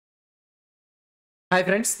Hi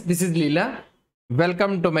friends, this is Leela.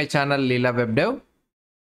 Welcome to my channel Leela Web Dev.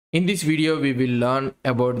 In this video, we will learn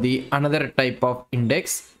about the another type of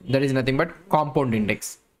index that is nothing but compound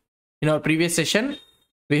index. In our previous session,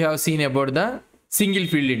 we have seen about the single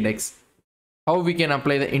field index. How we can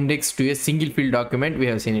apply the index to a single field document, we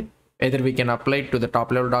have seen it. Either we can apply it to the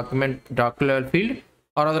top level document, top level field,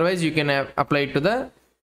 or otherwise you can apply it to the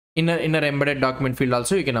inner embedded document field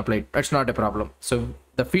also you can apply it. That's not a problem. So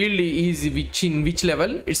the field is in which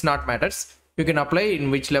level, it's not matters. You can apply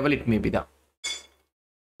in which level it may be the.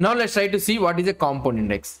 Now let's try to see what is a compound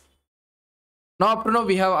index. Now up to now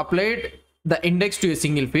we have applied the index to a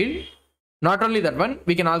single field. Not only that one,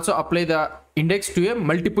 we can also apply the index to a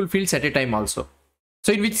multiple fields at a time also.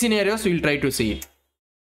 So in which scenarios we will try to see it.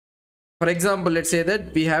 For example, let's say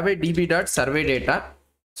that we have a db.survey data.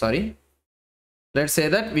 Let's say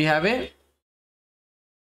that we have a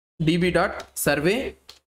db.survey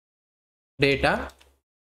data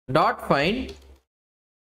dot find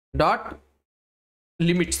dot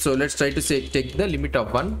limit. So let's try to say take the limit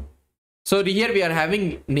of 1. So here we are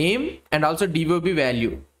having name and also DOB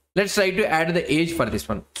value. Let's try to add the age for this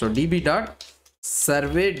one. So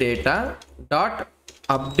db.survey data dot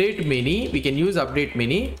update many. We can use update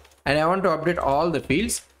many, and I want to update all the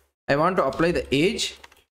fields. I want to apply the age.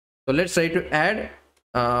 So let's try to add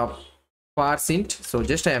parseInt. So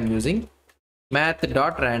just I am using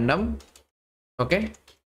math.random, okay,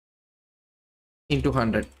 into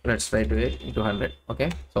 100. Let's try to it into 100.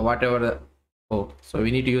 Okay, so whatever the so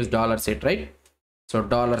we need to use $set, right? So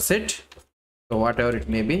 $set, so whatever it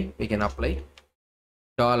may be, we can apply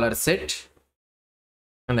 $set,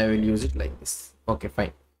 and I will use it like this. Okay,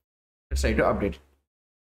 fine. Let's try to update it.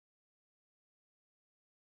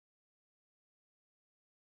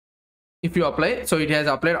 If you apply, so it has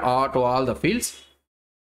applied to all the fields.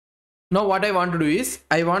 Now what I want to do is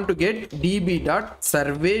I want to get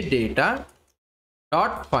db.survey data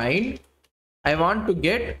dot find. I want to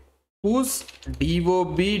get whose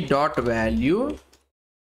dob dot value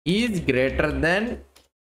is greater than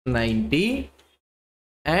 90,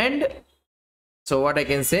 and so what I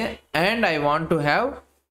can say, and I want to have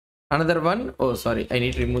another one. Oh sorry, I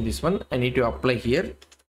need to remove this one. I need to apply here,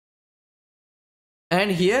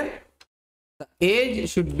 and here the age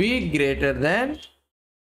should be greater than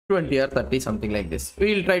 20 or 30, something like this.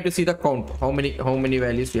 We will try to see the count, how many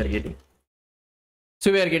values we are getting.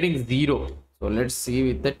 So we are getting 0. So let's see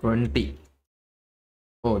with the 20.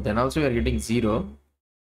 Oh, then also we are getting 0.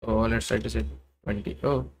 So let's try to say 20.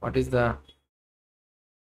 Oh, what is the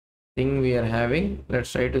thing we are having?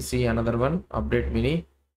 Let's try to see another one. Update mini,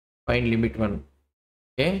 find limit 1.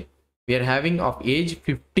 Okay, we are having of age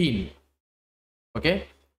 15. Okay,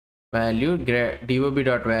 value dob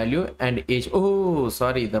dot value and age. Oh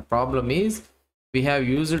sorry, the problem is we have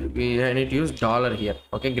used, we need to use dollar here.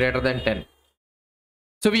 Okay, greater than 10.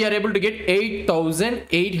 So we are able to get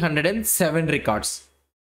 8,807 records.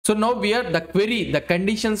 So now we are the query, the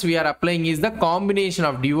conditions we are applying is the combination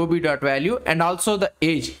of dob dot value and also the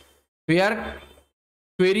age. We are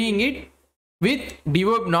querying it with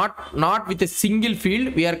dob, not with a single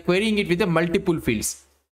field. We are querying it with the multiple fields.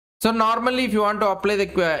 So normally if you want to apply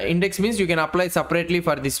the index means you can apply separately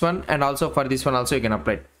for this one, and also for this one also you can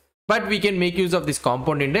apply it. But we can make use of this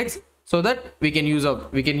compound index so that we can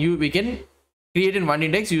create in one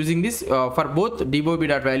index using this for both dob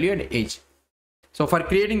dot value and age. So for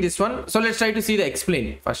creating this one, so let's try to see the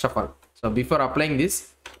explain first of all. So before applying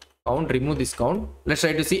this count, remove this count. Let's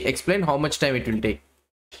try to see explain how much time it will take.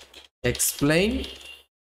 Explain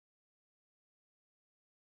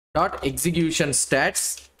dot execution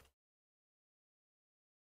stats.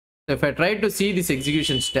 So if I try to see this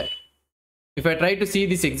execution stats,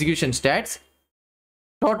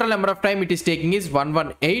 total number of time it is taking is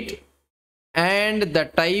 118, and the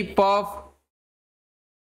type of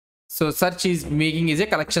search is making is a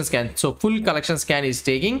collection scan. So full collection scan is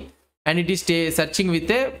taking, and it is searching with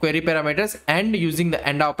the query parameters and using the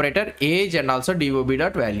AND operator, age and also dob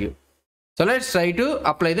dot value. So let's try to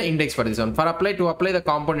apply the index for this one. To apply the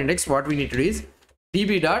compound index, what we need to do is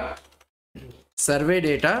db dot survey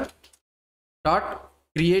data dot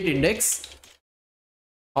create index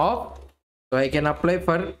of, so I can apply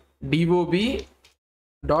for dob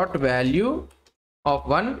dot value of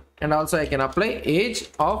 1, and also I can apply age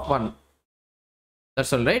of 1.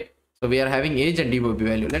 That's all right. So we are having age and dob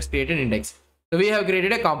value. Let's create an index. So we have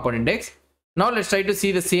created a compound index. Now let's try to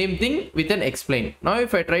see the same thing with an explain. Now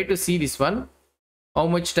if I try to see this one, how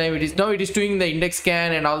much time it is. Now it is doing the index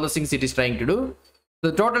scan and all those things it is trying to do.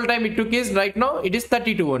 The total time it took is, right now it is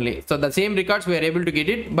 32 only. So the same records we are able to get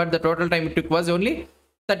it, but the total time it took was only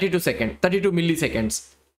 32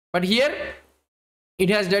 milliseconds. But here it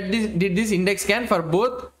has did this index scan for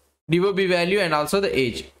both DOB value and also the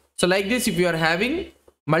age. So like this, if you are having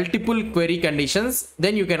multiple query conditions,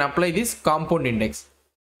 then you can apply this compound index.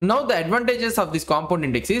 Now the advantages of this compound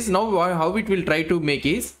index is, now how it will try to make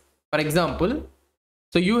is, for example,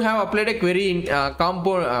 so you have applied a query in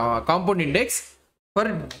compound index for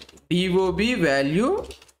DOB value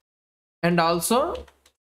and also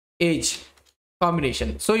age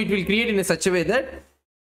combination. So it will create in a such a way that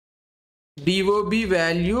DOB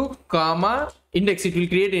value comma index, it will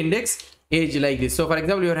create index age like this. So for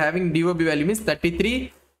example, you are having DOB value means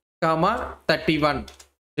 33 comma 31.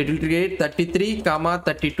 It will create 33 comma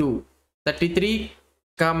 32, 33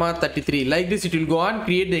 comma 33, like this. It will go on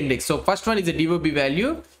create the index. So first one is the DOB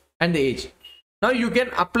value and the age. Now you can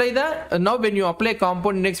apply the now when you apply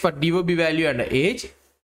compound index for DOB value and age,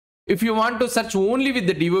 if you want to search only with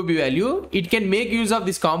the DOB value, it can make use of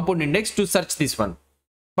this compound index to search this one.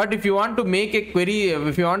 But if you want to make a query,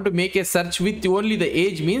 if you want to make a search with only the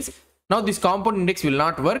age, means now this compound index will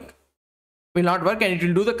not work and it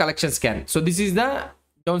will do the collection scan. So this is the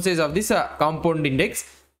downsides of this compound index.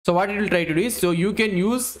 So what it will try to do is, so you can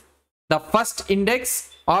use the first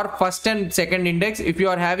index or first and second index. If you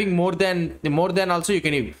are having more than also, you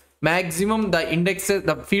can use maximum the indexes,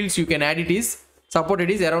 the fields you can add it is supported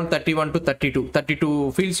is around 31 to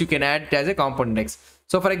 32 fields you can add as a compound index.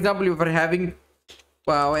 So for example, if you are having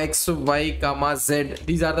x, y, comma, z,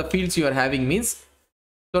 these are the fields you are having means.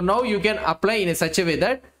 So now you can apply in a such a way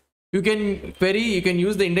that you can query, you can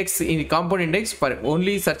use the index in the compound index for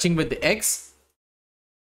only searching with the x,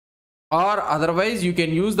 or otherwise you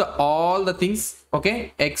can use the all the things,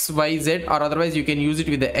 okay, x, y, z, or otherwise you can use it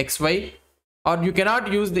with the x, y, or you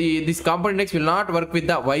cannot use this compound index will not work with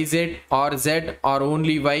the y, z or z or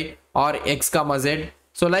only y or x comma z.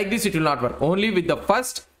 So like this it will not work, only with the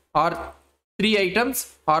first or 3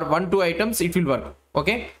 items or 1-2 items it will work.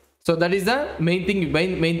 Okay, so that is the main thing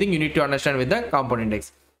you need to understand with the compound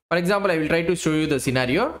index. For example, I will try to show you the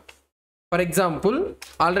scenario. For example,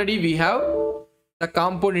 already we have the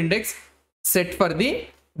compound index set for the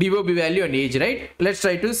DOB value and age, right? Let's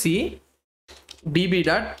try to see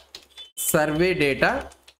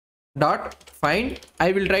db.surveydata.find.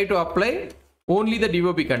 I will try to apply only the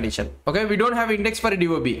DOB condition. Okay, we don't have index for a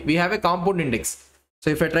DOB, we have a compound index. So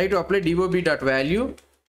if I try to apply DOB.value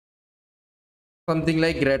something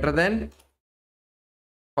like greater than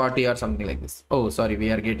 40 or something like this. Oh, sorry, we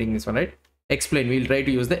are getting this one, right? Explain. We'll try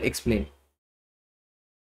to use the explain.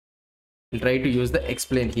 We'll try to use the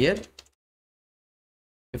explain here.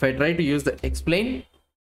 If I try to use the explain,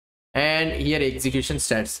 and here execution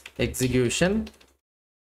stats.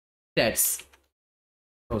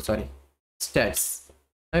 Oh, sorry, stats.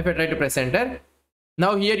 Now if I try to press enter,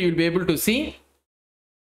 now here you'll be able to see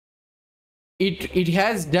it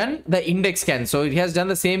has done the index scan. So it has done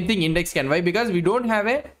the same thing, index scan. Why? Because we don't have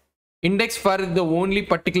a index for the only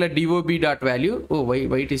particular DOB.value. Oh, why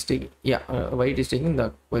it is taking, yeah, why it is taking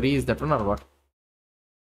the query is that one or what?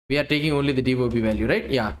 We are taking only the DOB value, right?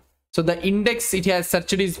 Yeah. So the index it has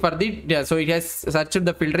searched is for the, yeah, so it has searched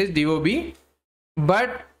the filter is DOB,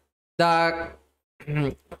 but the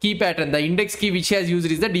key pattern, the index key which has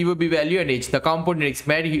used is the DOB value and age. The compound index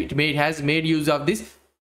has made use of this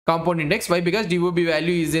compound index. Why? Because DOB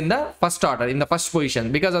value is in the first order, in the first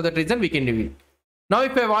position. Because of that reason we can do it. Now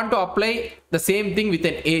if I want to apply the same thing with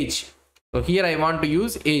an age, so here I want to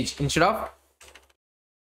use age instead of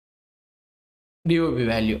DOB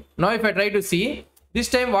value. Now if I try to see, this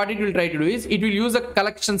time what it will try to do is, it will use a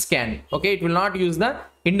collection scan. Okay, it will not use the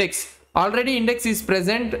index. Already index is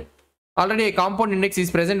present, already a compound index is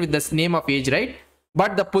present with the name of age, right?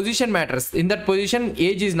 But the position matters. In that position,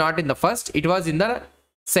 age is not in the first, it was in the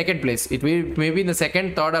second place. It may be in the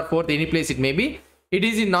second, third or fourth, any place it may be. It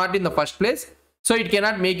is not in the first place, so it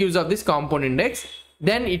cannot make use of this compound index.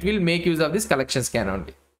 Then it will make use of this collection scan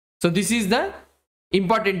only. So this is the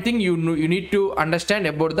important thing you need to understand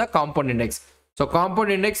about the compound index. So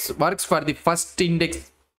compound index works for the first index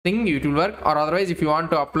thing, it will work, or otherwise if you want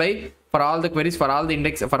to apply for all the queries, for all the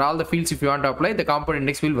index, for all the fields, if you want to apply, the compound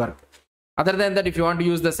index will work. Other than that, if you want to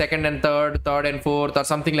use the second and third and fourth or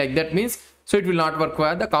something like that, means, so it will not work,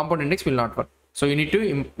 where the compound index will not work. So you need to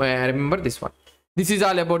remember this one. This is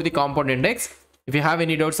all about the compound index. If you have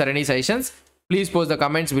any doubts or any suggestions, please post the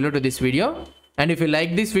comments below to this video. And if you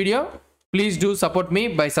like this video, please do support me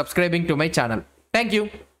by subscribing to my channel. Thank you.